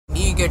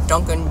get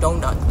Dunkin'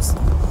 Donuts.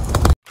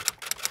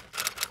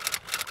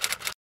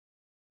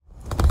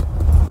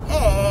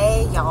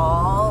 Hey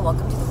y'all,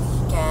 welcome to the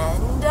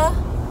weekend.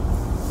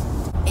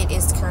 It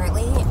is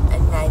currently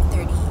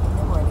 9:30 in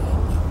the morning,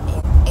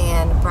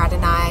 and Brad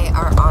and I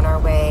are on our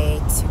way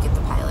to get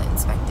the pilot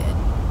inspected.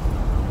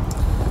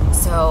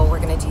 So we're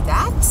gonna do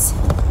that,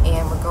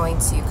 and we're going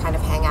to kind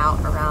of hang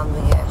out around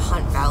the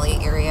Hunt Valley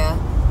area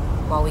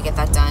while we get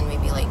that done.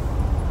 Maybe like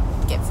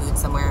get food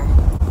somewhere.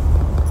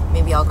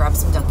 Maybe I'll grab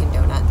some Dunkin'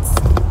 Donuts.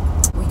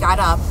 We got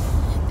up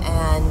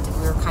and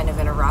we were kind of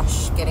in a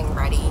rush getting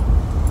ready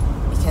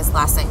because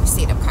last night we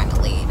stayed up kind of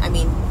late. I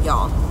mean,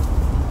 y'all,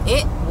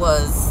 it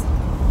was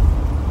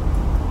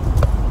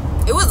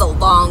a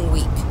long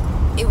week.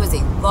 It was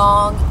a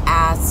long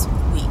ass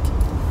week.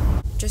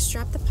 Just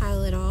dropped the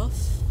pilot off,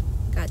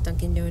 got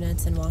Dunkin'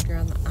 Donuts and walked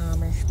around the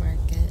Amish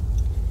market.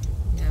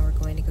 Now we're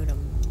going to go to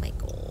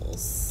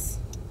Michael's.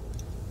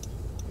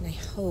 And I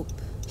hope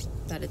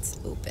that it's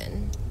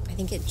open. I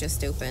think it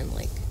just opened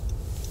like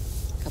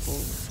a couple,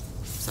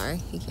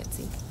 sorry, you can't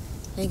see.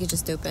 I think it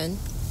just opened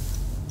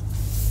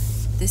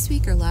this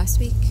week or last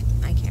week.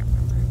 I can't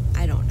remember.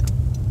 I don't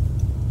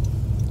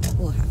know.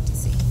 We'll have to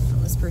see.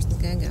 Well, this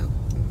person's gonna go.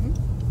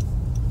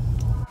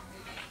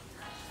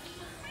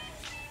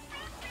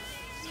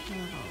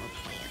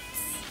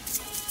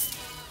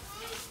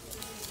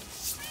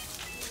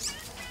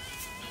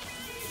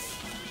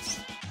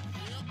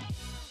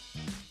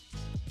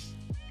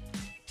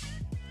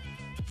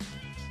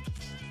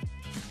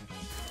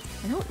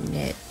 I don't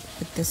knit,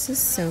 but this is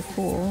so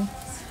cool.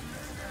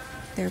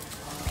 They're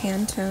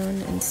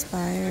Pantone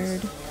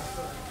inspired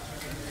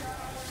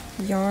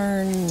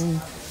yarn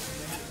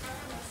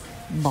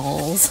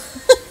balls.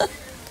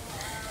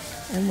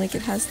 And like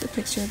it has the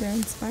picture they're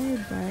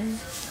inspired by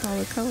with all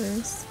the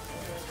colors.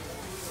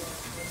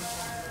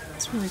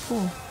 It's really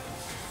cool.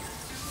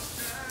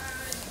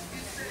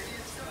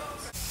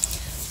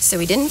 So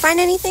we didn't find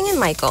anything in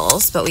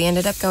Michael's, but we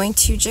ended up going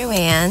to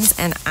Joann's,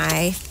 and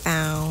I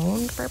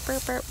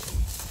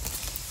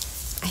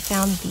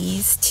found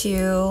these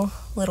two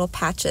little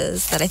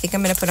patches that I think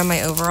I'm gonna put on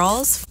my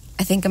overalls.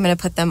 I think I'm gonna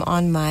put them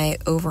on my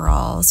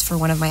overalls for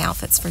one of my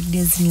outfits for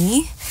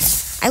Disney.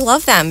 I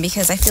love them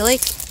because I feel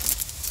like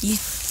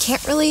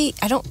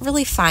I don't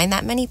really find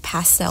that many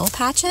pastel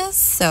patches.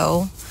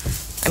 So,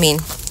 I mean,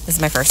 this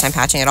is my first time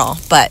patching at all,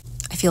 but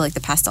I feel like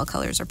the pastel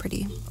colors are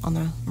pretty on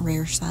the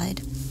rare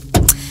side.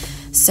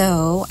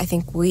 So I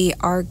think we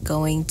are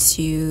going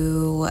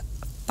to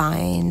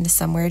find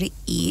somewhere to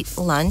eat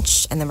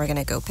lunch, and then we're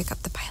gonna go pick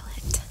up the pilot.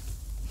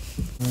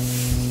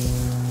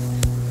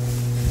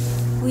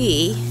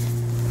 We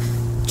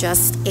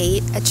just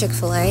ate at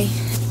Chick-fil-A,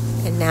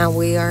 and now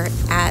we are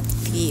at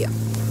the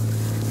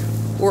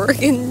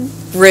Oregon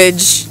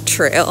Ridge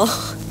Trail.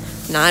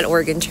 Not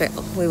Oregon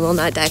Trail. We will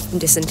not die from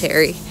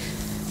dysentery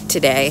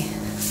today,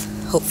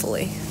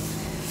 hopefully.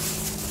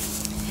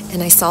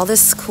 And I saw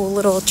this cool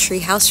little tree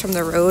house from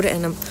the road,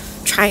 and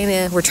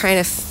we're trying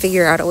to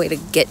figure out a way to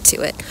get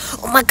to it.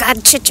 Oh my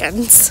God,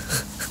 chickens!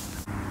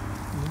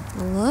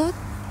 Look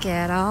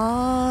at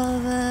all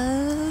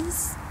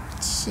those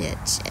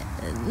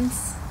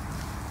chickens.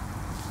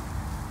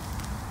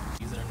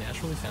 These are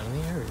naturally found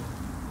in the area.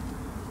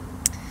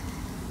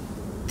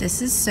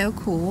 This is so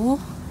cool.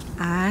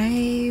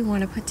 I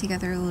want to put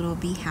together a little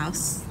bee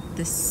house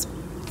this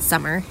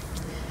summer.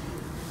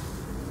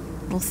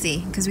 We'll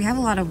see, because we have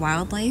a lot of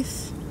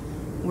wildlife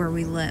where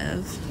we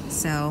live,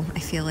 so I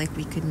feel like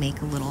we could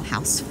make a little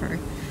house for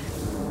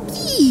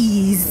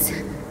bees.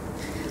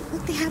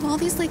 Look, they have all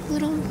these like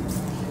little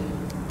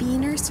bee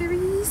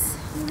nurseries,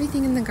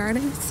 everything in the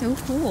garden. It's so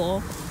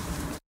cool.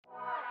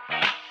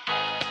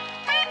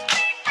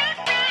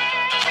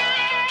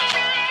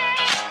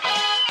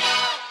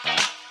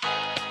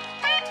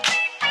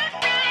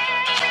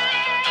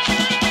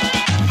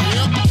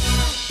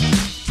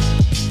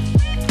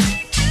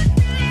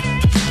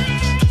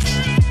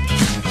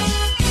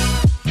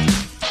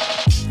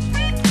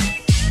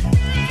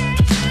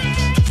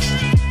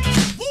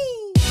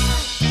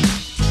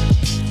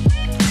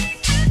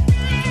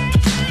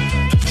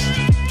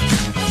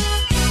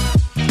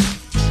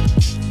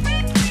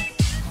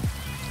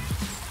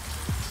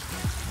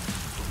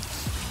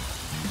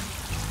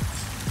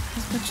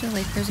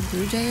 Like there's a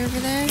blue jay over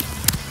there.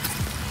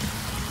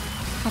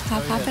 Hop,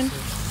 hop, hopping.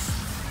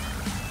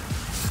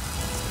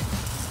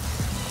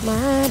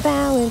 My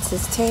balance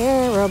is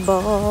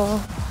terrible.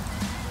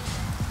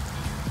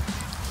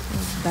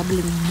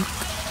 Bubbling.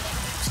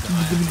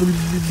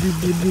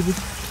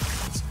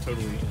 It's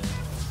totally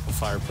a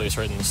fireplace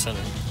right in the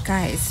center.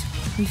 Guys,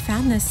 we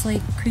found this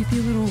like creepy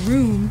little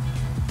room.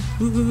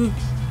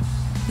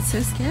 It's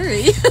so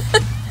scary. I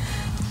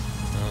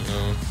don't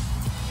know.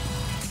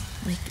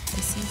 Like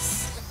this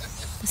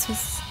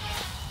was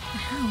a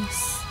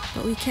house,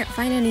 but we can't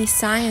find any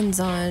signs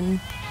on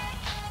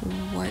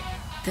what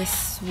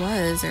this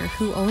was or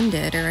who owned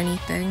it or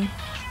anything.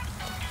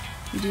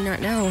 We do not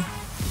know.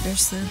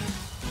 There's the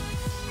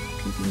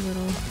creepy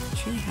little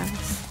tree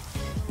house.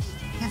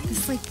 We have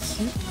this like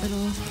cute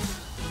little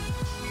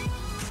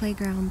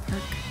playground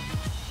park,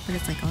 but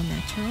it's like all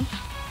natural. And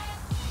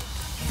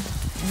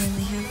then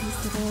they have this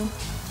little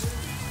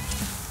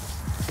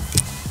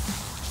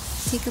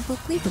take a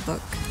book, leave a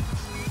book.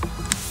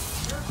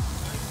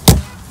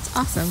 It's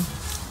awesome.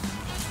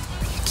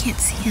 But you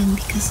can't see him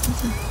because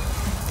there's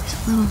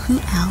a little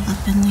hoot owl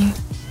up in there.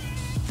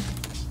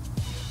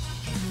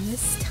 And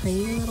this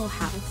tiny little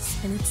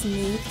house, and it's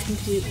made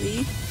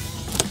completely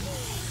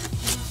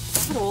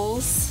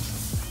bottles.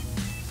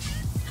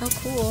 How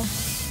cool.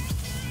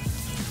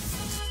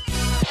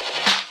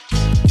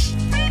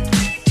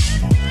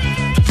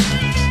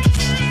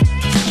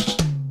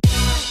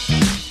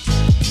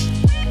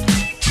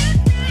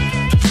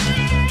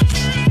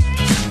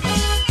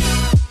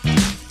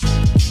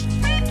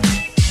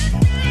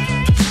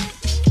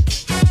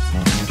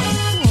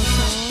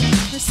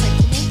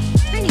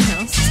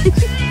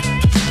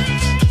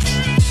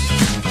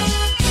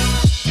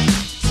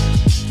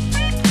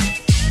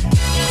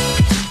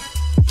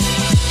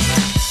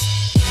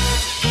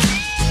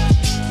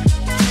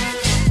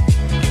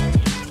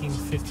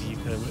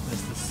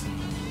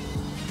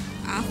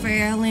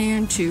 I fell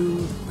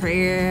into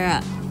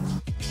prayer.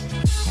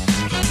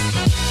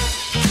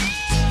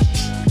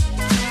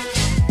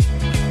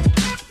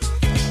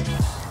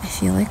 I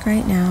feel like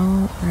right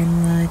now we're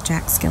in the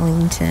Jack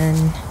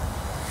Skellington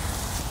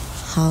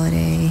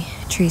holiday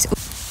trees. Ooh.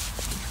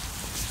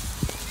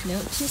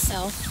 Note to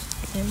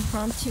self,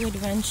 impromptu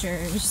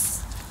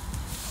adventures,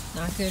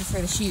 not good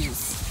for the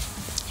shoes.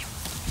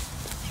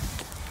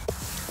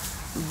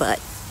 But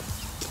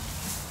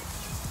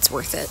it's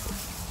worth it.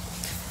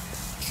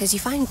 Because you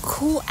find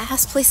cool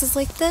ass places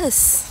like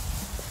this.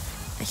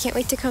 I can't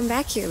wait to come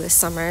back here this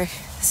summer.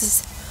 This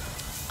is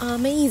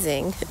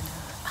amazing.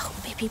 Oh,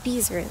 baby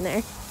bees are in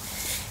there.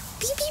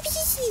 Baby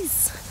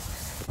bees!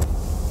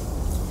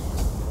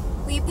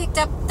 We picked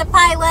up the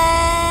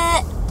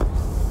pilot!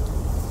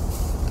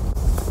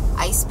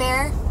 Ice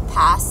Bear,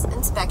 pass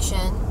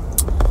inspection.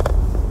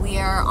 We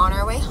are on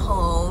our way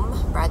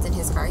home. Brad's in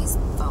his car. He's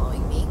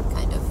following me,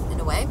 kind of, in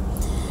a way.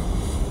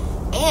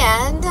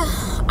 And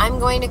I'm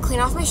going to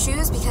clean off my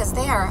shoes because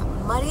they are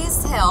muddy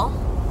as hell.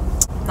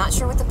 I'm not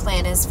sure what the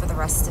plan is for the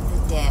rest of the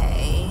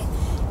day.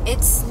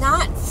 It's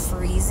not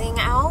freezing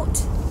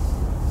out,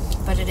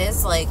 but it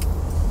is like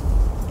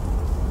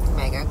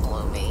mega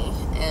gloomy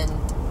and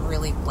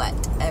really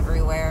wet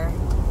everywhere.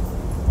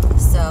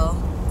 So,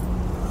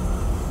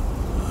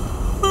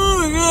 oh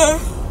my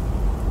god.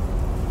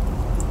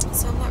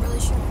 So I'm not really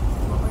sure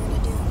what we're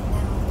gonna do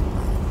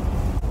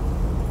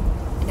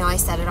now. I know I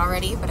said it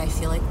already, but I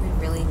feel like we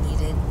really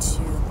needed to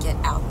get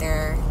out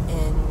there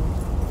in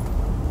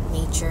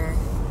nature,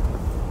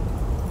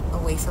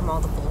 away from all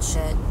the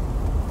bullshit,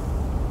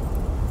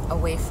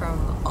 away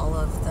from all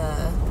of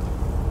the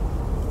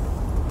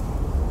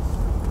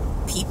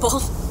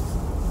people,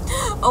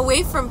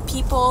 away from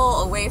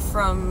people, away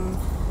from,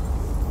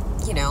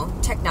 you know,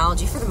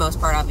 technology. For the most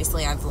part,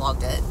 obviously I've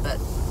vlogged it, but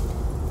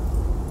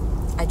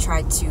I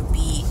tried to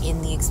be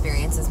in the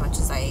experience as much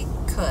as I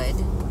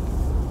could.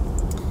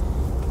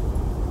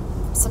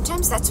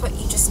 Sometimes that's what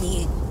you just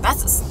need.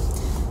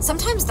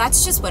 Sometimes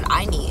that's just what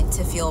I need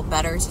to feel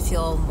better, to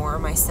feel more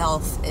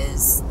myself,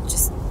 is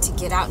just to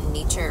get out in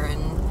nature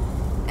and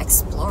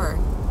explore.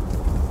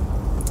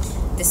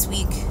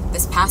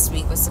 This past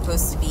week was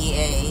supposed to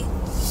be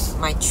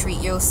my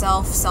treat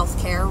yourself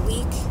self-care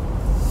week,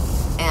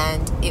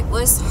 and it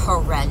was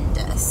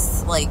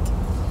horrendous. Like,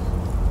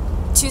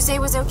 Tuesday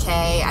was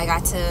okay. I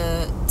got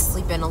to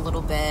sleep in a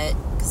little bit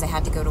because I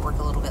had to go to work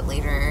a little bit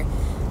later.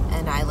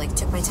 And I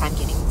took my time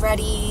getting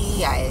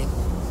ready. I,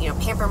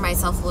 pampered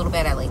myself a little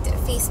bit. I did a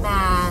face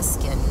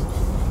mask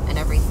and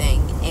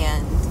everything.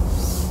 And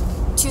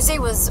Tuesday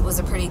was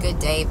a pretty good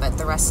day, but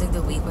the rest of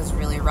the week was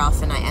really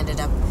rough. And I ended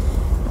up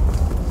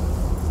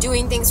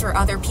doing things for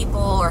other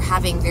people or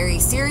having very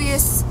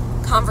serious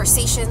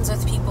conversations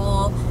with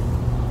people.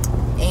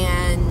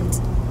 And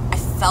I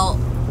felt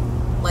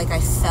like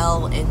I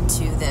fell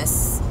into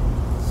this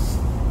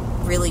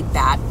really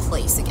bad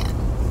place again.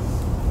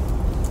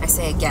 I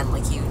say again,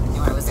 like you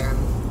knew I was there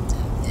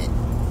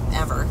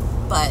ever,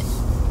 but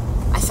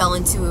I fell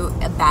into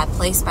a bad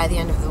place by the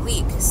end of the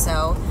week.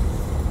 So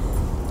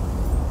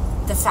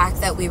the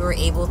fact that we were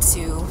able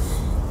to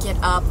get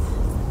up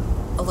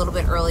a little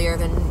bit earlier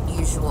than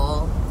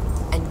usual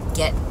and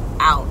get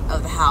out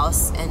of the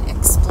house and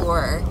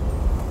explore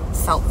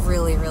felt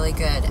really, really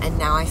good. And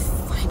now I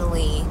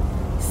finally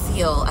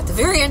feel, at the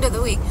very end of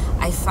the week,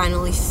 I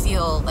finally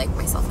feel like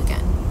myself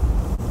again.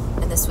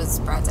 And this was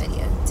Brad's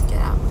idea to get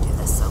out and do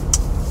this, so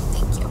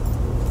thank you.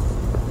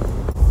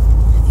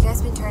 Have you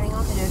guys been turning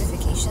on the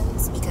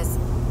notifications? Because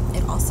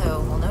it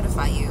also will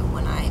notify you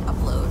when I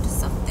upload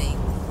something.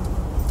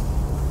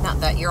 Not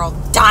that you're all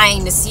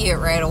dying to see it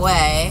right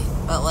away,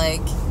 but I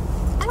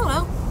don't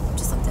know,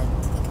 just something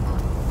to think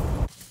about.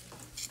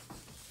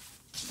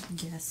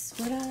 Guess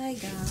what I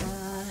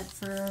got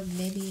for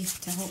maybe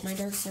to help my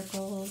dark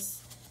circles?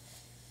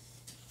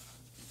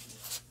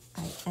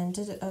 I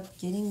ended up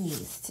getting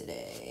these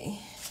today.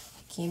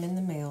 Came in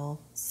the mail,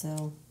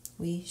 so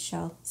we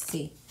shall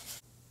see.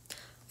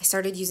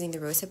 started using the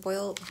rosehip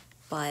oil,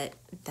 but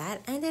that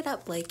ended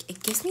up, like,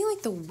 it gives me,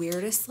 like, the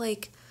weirdest,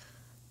 like,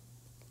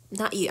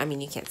 not you, I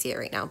mean, you can't see it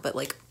right now, but,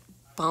 like,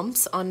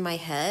 bumps on my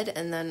head,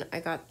 and then I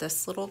got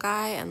this little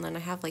guy, and then I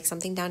have, like,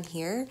 something down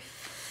here,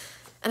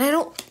 and I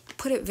don't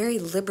put it very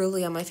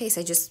liberally on my face.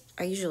 I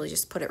usually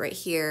just put it right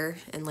here,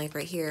 and, like,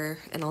 right here,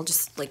 and I'll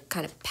just, like,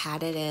 kind of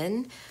pat it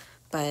in,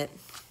 but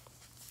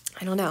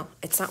I don't know.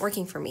 It's not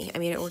working for me. I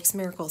mean, it works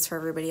miracles for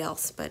everybody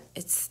else, but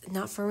it's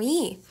not for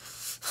me.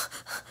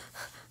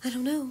 I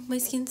don't know. My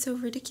skin's so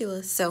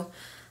ridiculous. So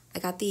I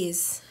got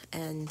these,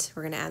 and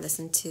we're going to add this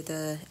into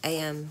the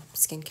AM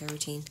skincare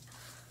routine.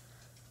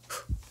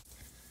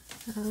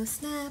 Oh,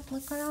 snap.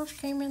 Look what else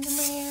came in the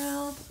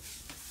mail.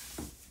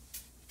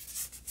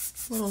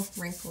 A little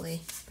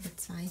wrinkly, but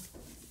it's fine.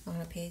 I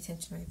want to pay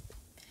attention to my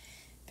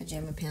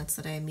pajama pants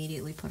that I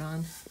immediately put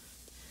on.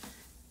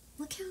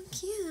 Look how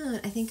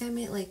cute. I think I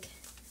might, like,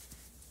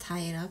 tie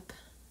it up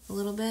a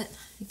little bit.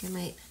 I think I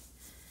might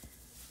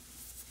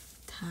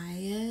tie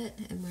it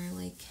and wear,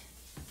 like,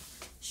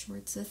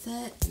 shorts with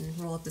it and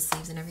roll up the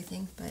sleeves and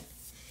everything, but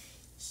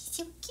he's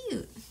so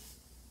cute.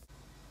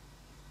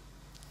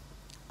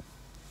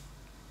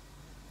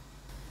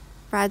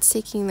 Brad's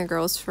taking the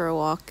girls for a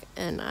walk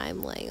and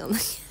I'm laying on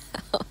the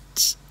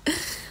couch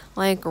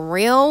like a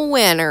real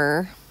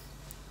winner.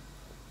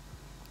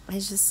 I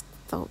just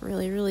felt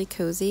really, really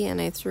cozy, and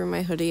I threw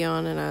my hoodie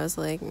on and I was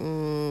like,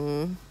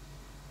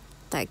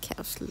 that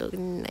couch looks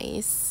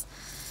nice.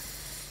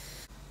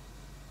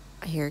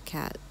 I hear a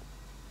cat.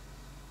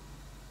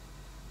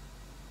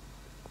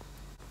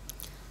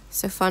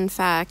 So, fun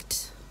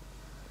fact,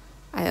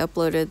 I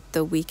uploaded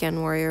the Weekend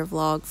Warrior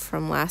vlog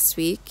from last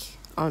week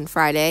on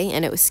Friday,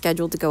 and it was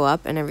scheduled to go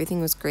up and everything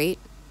was great.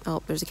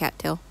 Oh, there's a cat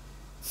tail.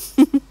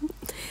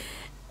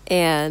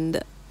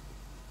 And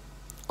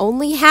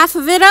only half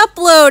of it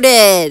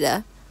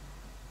uploaded.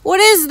 What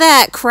is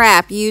that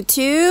crap,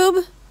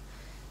 YouTube?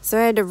 So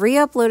I had to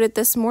re-upload it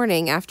this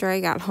morning after I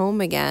got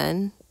home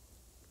again.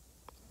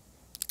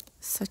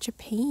 Such a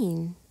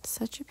pain.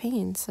 Such a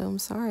pain. So I'm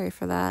sorry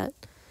for that.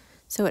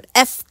 So it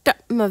effed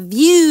up my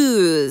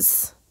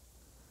views.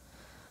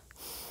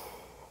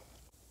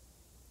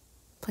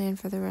 Plan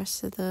for the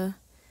rest of the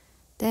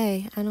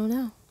day. I don't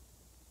know.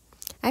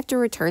 I have to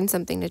return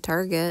something to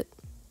Target.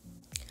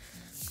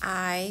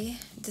 I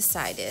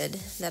decided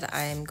that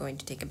I'm going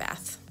to take a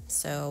bath.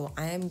 So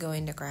I'm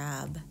going to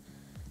grab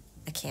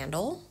a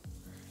candle.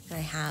 And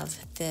I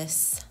have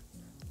this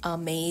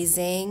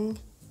amazing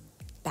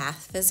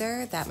bath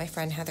fizzer that my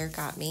friend Heather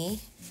got me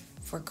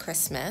for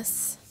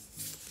Christmas.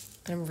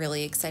 And I'm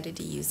really excited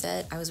to use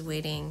it. I was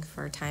waiting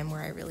for a time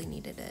where I really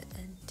needed it,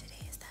 and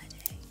today is that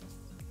day.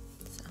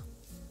 So,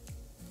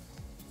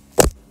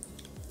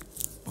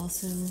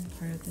 also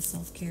part of the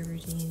self-care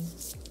routine,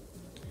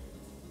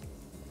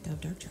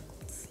 Dove dark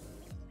chocolates.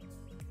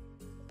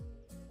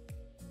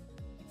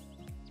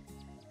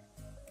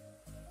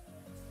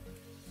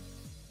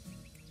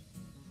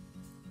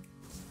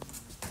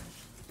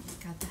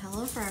 Got the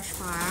HelloFresh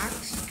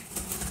box.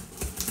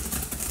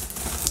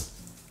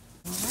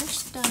 All our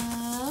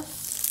stuff.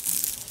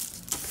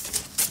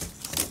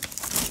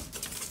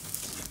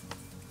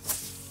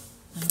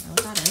 I don't know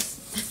what that is.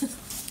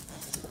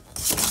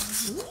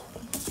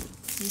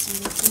 These are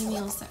the 3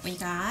 meals that we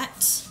got.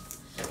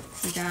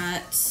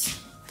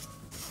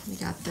 We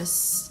got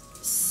this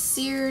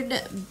seared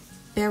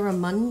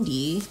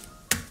barramundi.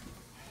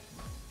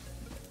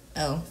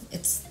 Oh,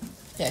 it's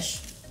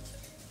fish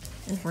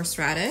and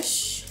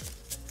horseradish.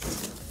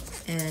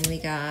 And we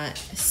got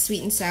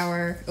sweet and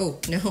sour. Oh,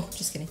 no,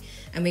 just kidding.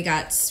 And we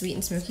got sweet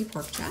and smoky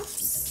pork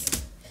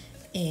chops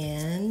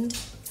and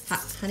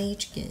hot honey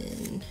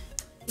chicken.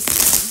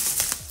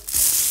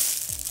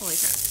 Holy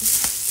crap.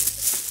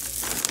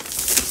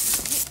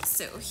 Okay,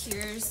 so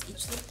here's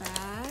each of the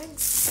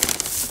bags.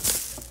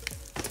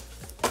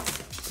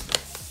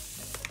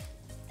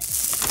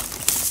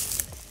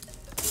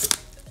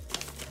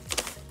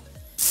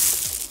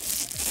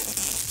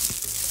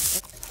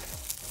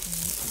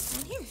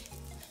 And here. I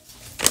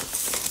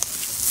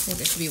think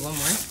there should be one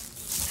more.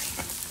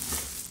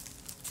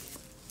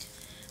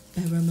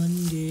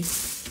 Barramundi. I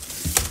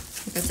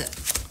think that's it.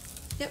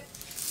 Yep.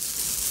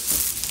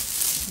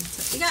 That's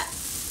what we got.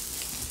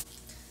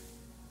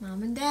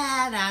 Mom and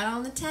Dad out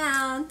on the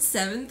town,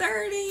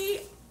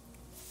 7:30.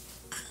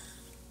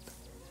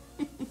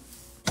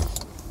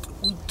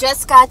 We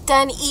just got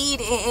done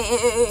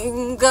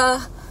eating,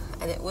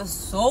 and it was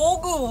so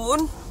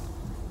good.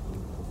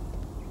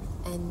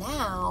 And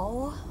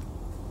now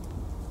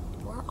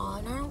we're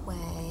on our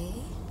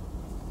way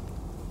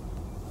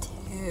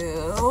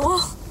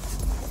to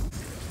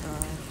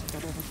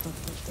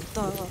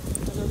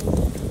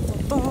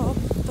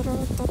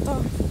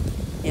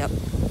yep.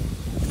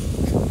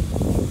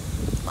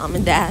 Mom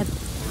and Dad.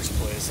 Worst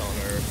place on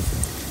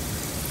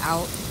earth.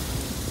 Out.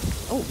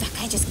 Oh, that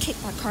guy just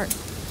kicked my cart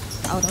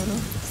out on a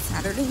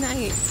Saturday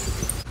night.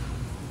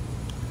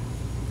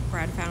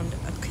 Brad found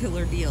a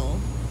killer deal.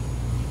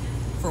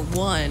 For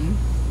one,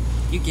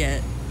 you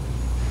get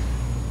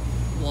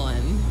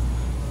one.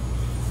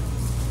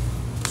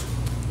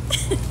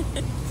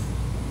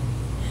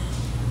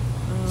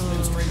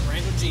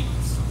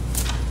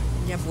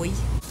 boy.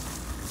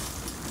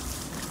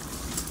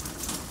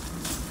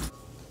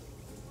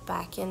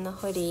 Back in the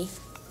hoodie.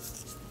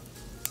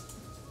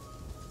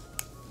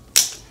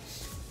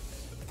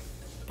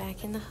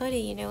 Back in the hoodie,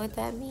 you know what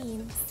that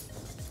means.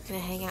 Gonna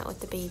hang out with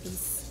the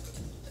babies.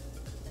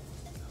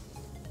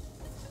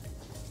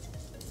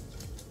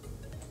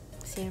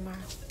 See you tomorrow.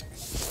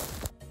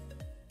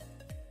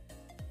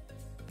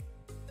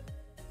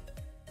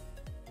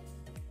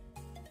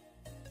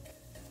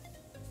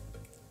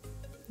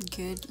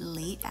 Good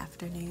late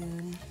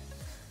afternoon.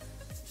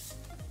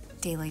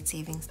 Daylight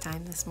savings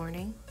time this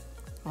morning.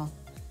 Well,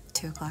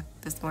 2 o'clock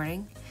this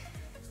morning.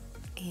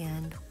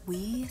 And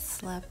we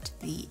slept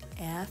the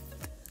F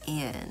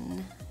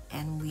in,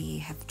 and we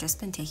have just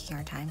been taking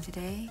our time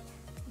today.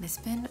 It's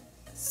been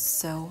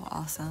so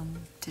awesome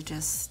to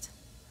just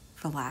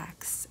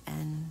relax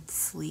and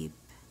sleep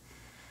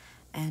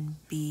and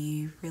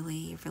be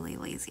really, really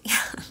lazy.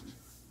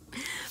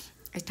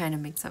 It kind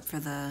of makes up for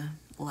the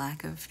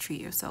lack of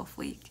treat yourself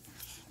week.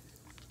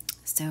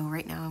 So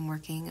right now I'm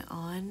working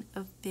on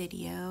a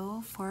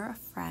video for a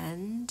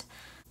friend,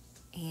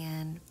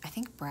 and I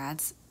think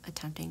Brad's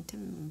attempting to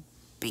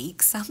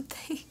bake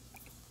something.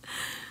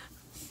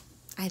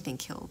 I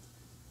think he'll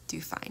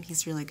do fine.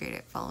 He's really great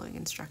at following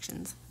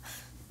instructions.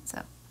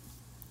 So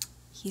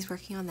he's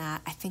working on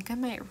that. I think I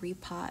might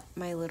repot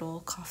my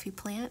little coffee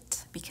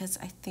plant because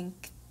I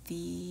think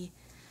the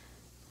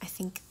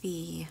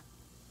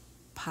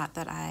pot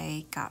that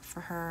I got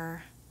for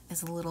her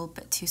is a little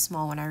bit too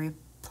small. When I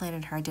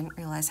replanted her, I didn't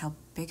realize how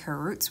big her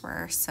roots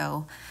were,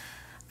 so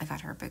I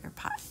got her a bigger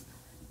pot,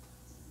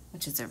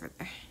 which is over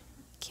there.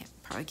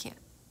 Probably can't.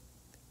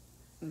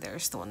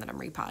 There's the one that I'm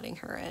repotting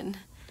her in,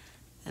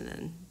 and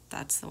then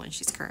that's the one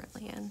she's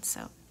currently in,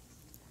 so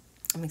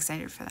I'm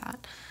excited for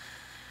that.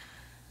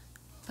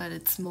 But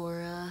it's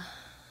more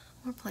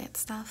plant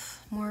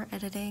stuff, more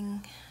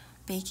editing,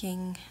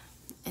 baking,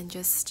 and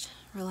just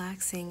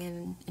relaxing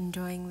and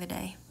enjoying the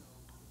day.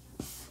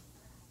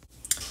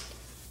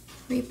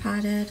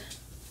 Repotted.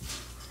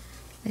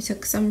 I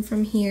took some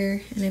from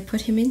here and I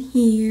put him in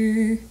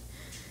here.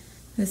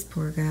 This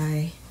poor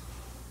guy.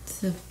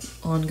 It's an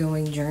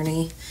ongoing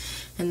journey.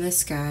 And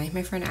this guy,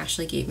 my friend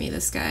Ashley gave me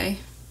this guy.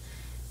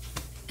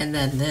 And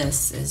then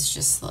this is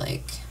just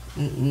like,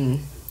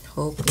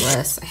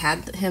 hopeless. I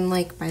had him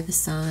like by the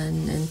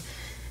sun, and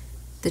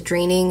the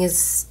draining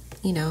is,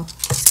 you know,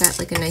 it's got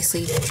like a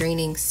nicely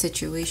draining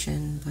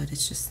situation, but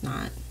it's just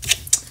not,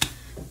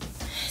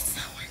 it's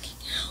not working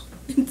out.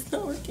 It's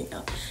not working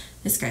out.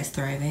 This guy's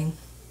thriving.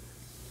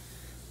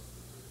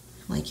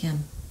 I like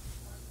him.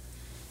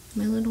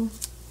 My little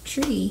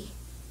tree.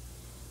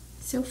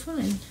 So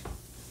fun.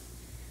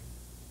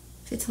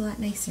 Fits a lot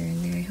nicer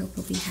in there. I hope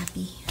he'll be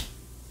happy.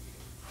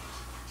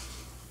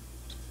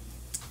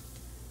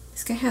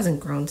 This guy hasn't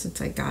grown since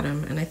I got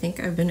him, and I think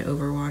I've been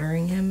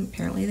overwatering him.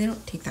 Apparently they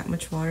don't take that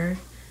much water.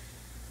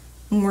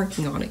 I'm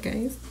working on it,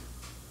 guys.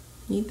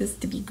 Need this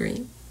to be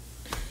great.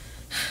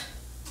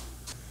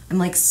 I'm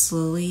like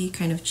slowly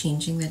kind of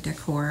changing the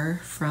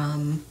decor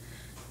from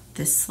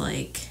this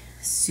like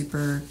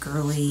super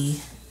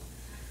girly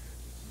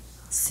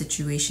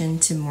situation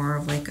to more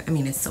of like, I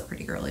mean, it's still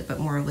pretty girly, but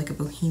more of like a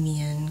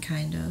bohemian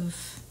kind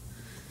of,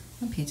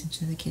 don't pay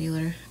attention to the kitty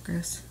litter,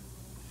 gross.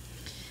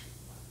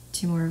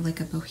 To more of like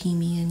a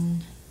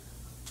bohemian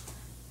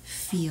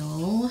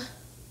feel.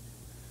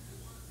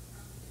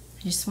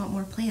 I just want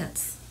more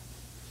plants.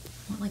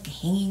 I want like a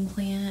hanging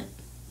plant.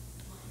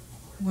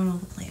 I want all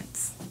the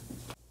plants.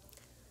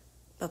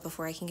 But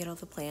before I can get all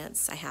the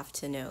plants, I have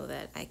to know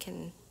that I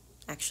can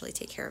actually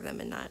take care of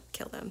them and not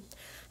kill them.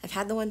 I've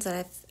had the ones that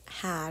I've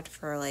had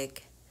for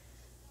like,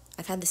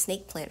 I've had the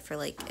snake plant for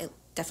like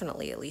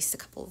definitely at least a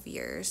couple of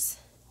years.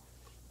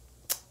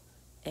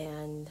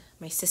 And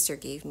my sister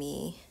gave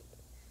me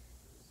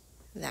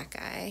that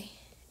guy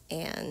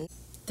and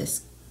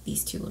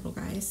these two little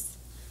guys.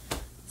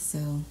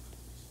 So,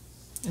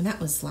 and that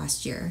was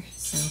last year.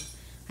 So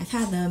I've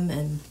had them,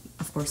 and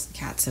of course the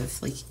cats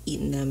have like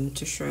eaten them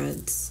to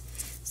shreds.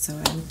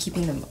 So I'm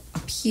keeping them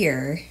up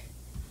here,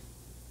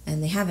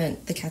 and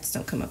the cats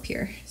don't come up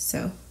here.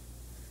 So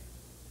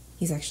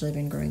he's actually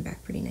been growing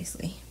back pretty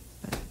nicely.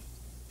 But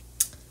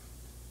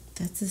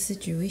that's the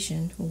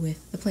situation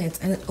with the plants.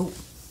 And oh,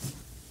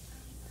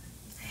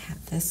 I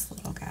have this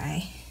little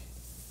guy.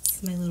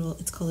 It's my little,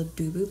 it's called a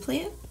boo-boo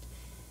plant.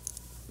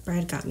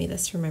 Brad got me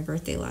this for my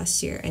birthday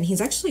last year, and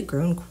he's actually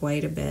grown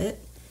quite a bit,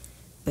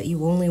 but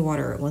you only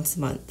water it once a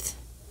month.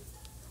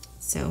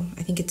 So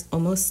I think it's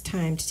almost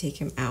time to take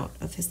him out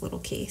of his little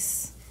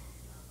case.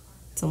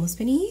 It's almost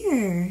been a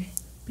year,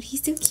 but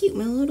he's so cute,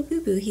 my little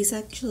boo-boo. He's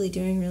actually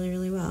doing really,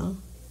 really well.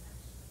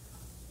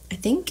 I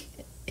think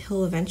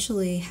he'll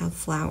eventually have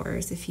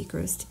flowers if he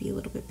grows to be a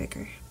little bit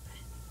bigger.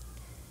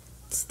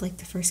 It's like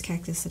the first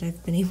cactus that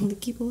I've been able to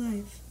keep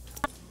alive.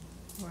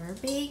 More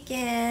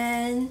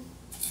bacon.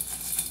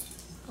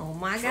 Oh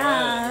my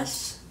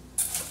gosh.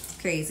 It's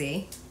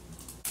crazy.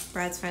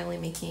 Brad's finally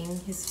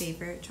making his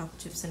favorite chocolate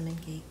chip cinnamon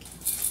cake.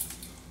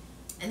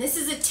 And this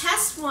is a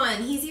test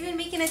one. He's even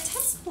making a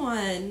test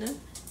one.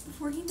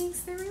 before he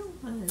makes the real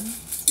one.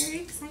 It's very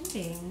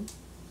exciting.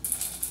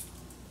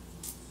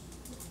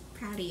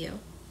 Proud of you.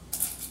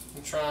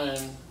 I'm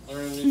trying,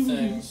 learning new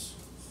things.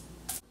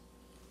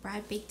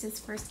 Brad baked his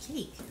first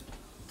cake.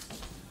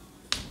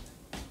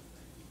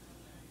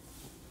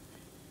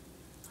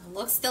 It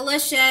looks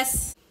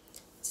delicious.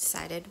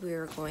 Decided we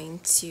were going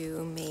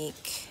to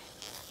make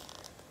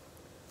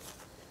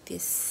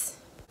this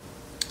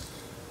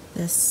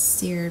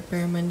seared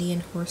barramundi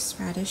and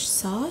horseradish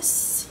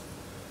sauce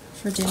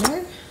for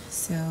dinner.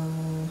 So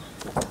I'm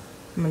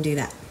gonna do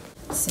that.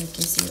 So it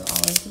gives you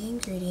all of the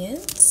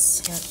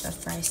ingredients. Got the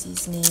fry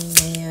seasoning,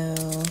 mayo,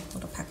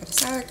 little packet of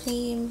sour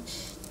cream,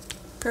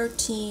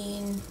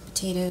 protein,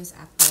 potatoes,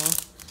 apple,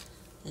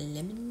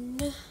 lemon,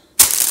 and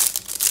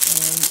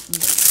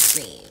mixed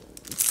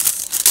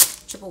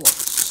greens. Triple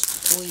wash.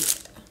 Oh yeah.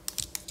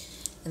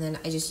 And then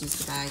I just use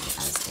the bag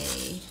as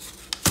a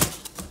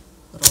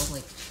little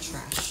like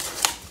trash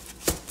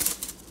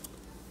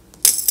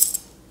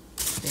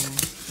thing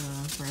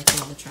where I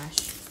throw all the trash.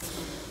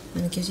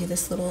 And it gives you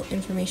this little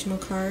informational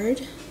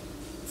card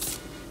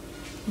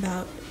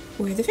about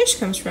where the fish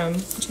comes from,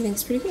 which I think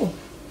is pretty cool.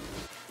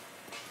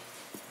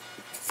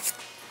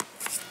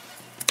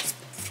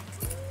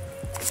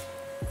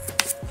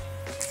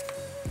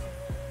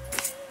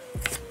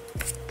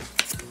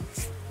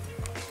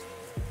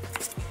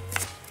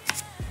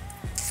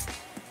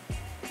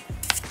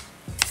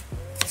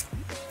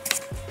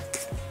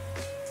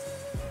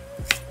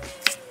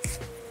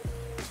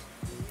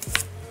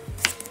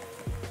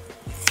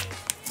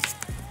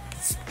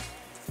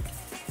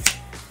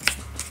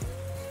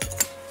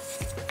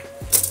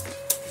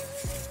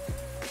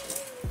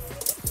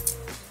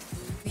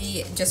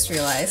 We just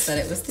realized that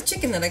it was the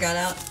chicken that I got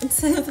out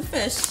instead of the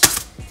fish.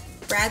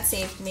 Brad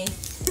saved me.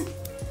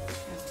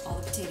 All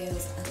the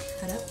potatoes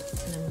cut up,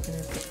 and I'm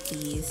gonna put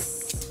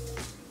these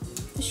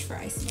fish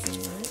fry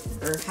seasoning on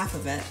it, or half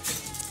of it.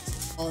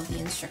 All of the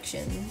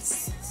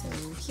instructions. So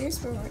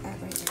here's where we're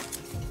at right now.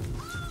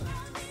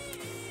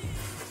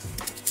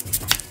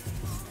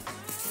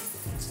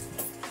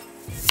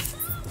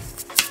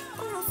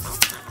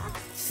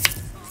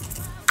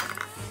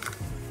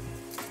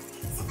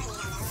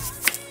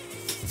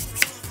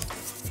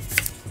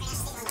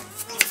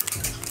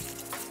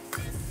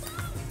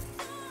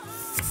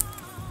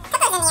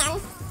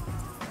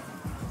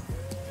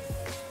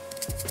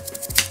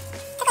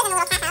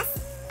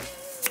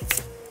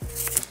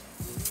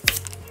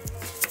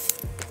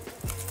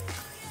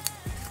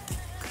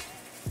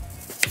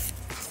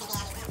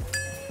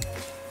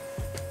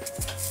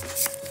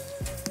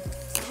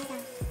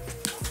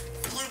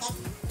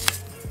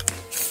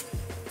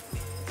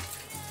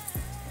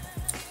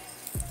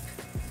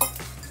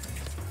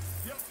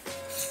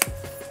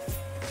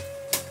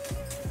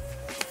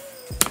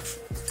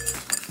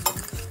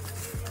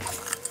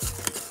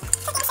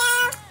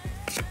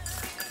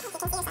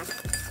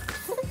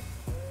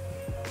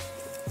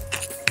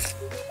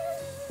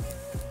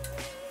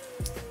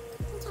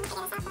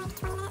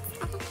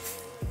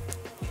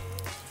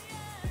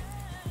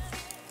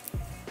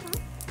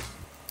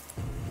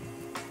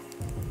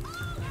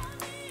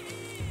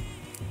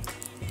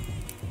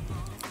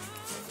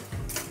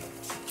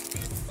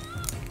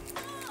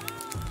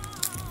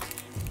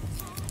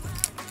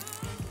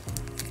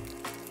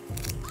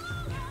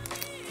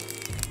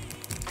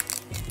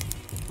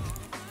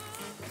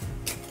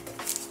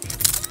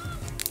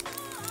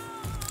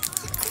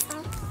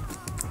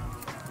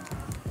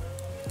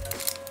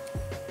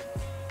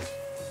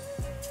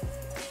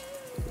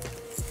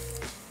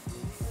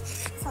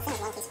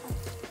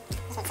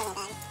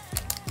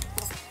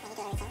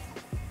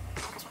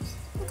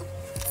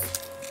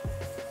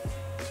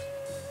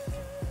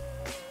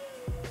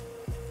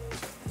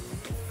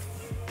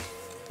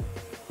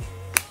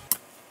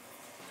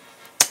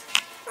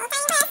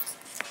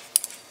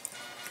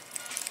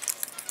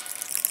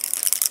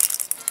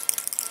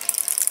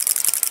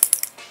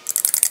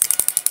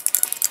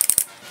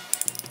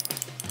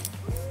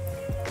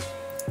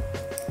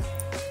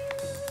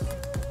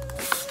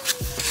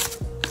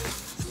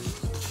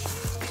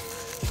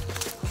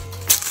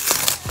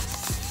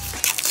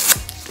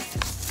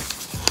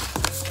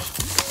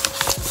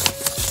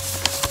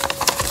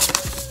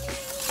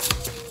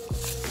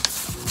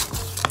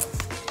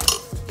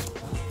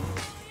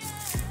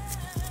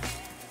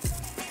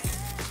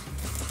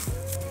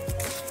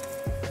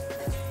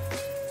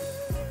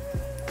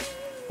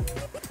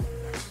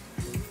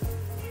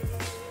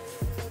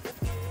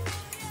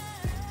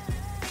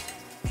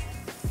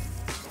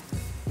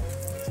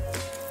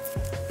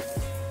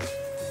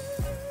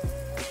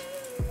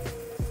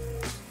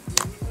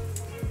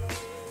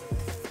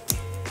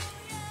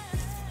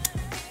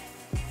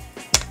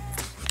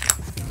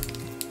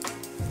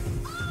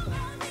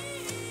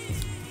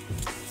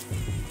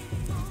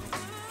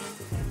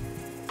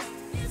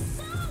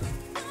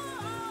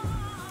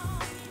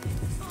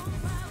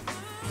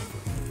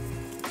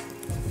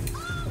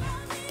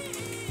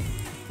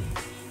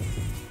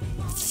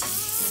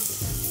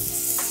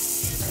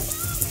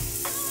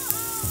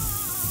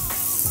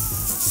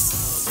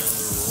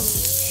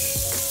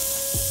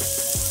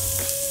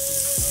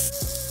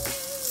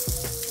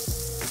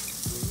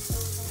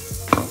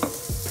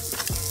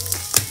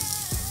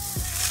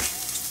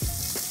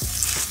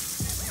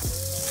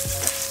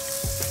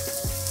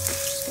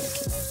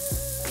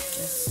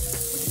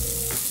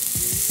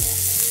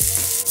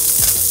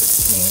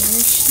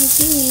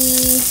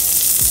 yummy.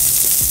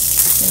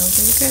 Feeling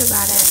pretty good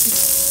about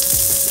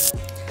it.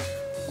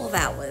 Well,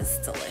 that was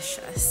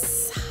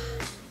delicious.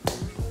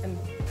 I'm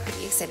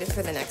pretty excited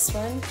for the next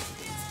one.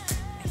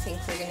 I think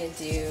we're gonna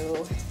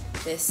do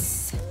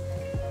this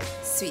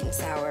sweet and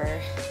sour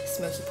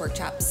smoky pork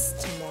chops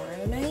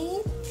tomorrow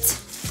night.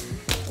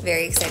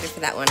 Very excited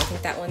for that one. I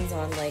think that one's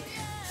on, like,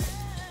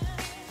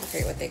 I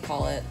forget what they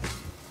call it.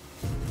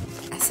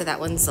 So that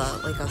one's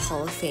like a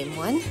Hall of Fame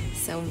one.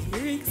 So I'm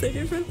very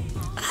excited for that.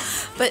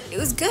 But it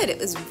was good. It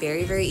was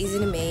very, very easy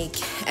to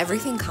make.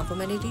 Everything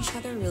complemented each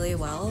other really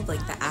well.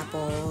 Like the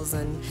apples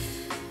and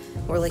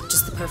were like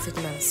just the perfect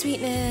amount of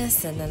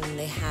sweetness. And then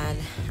I had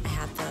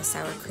the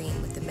sour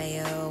cream with the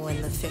mayo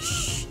and the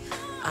fish,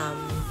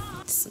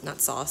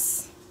 not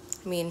sauce.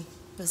 I mean,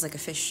 it was like a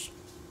fish,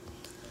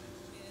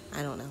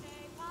 I don't know.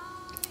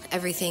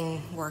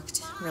 Everything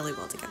worked really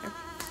well together.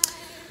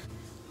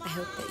 I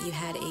hope that you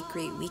had a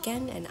great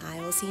weekend, and I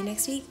will see you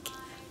next week.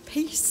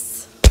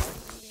 Peace.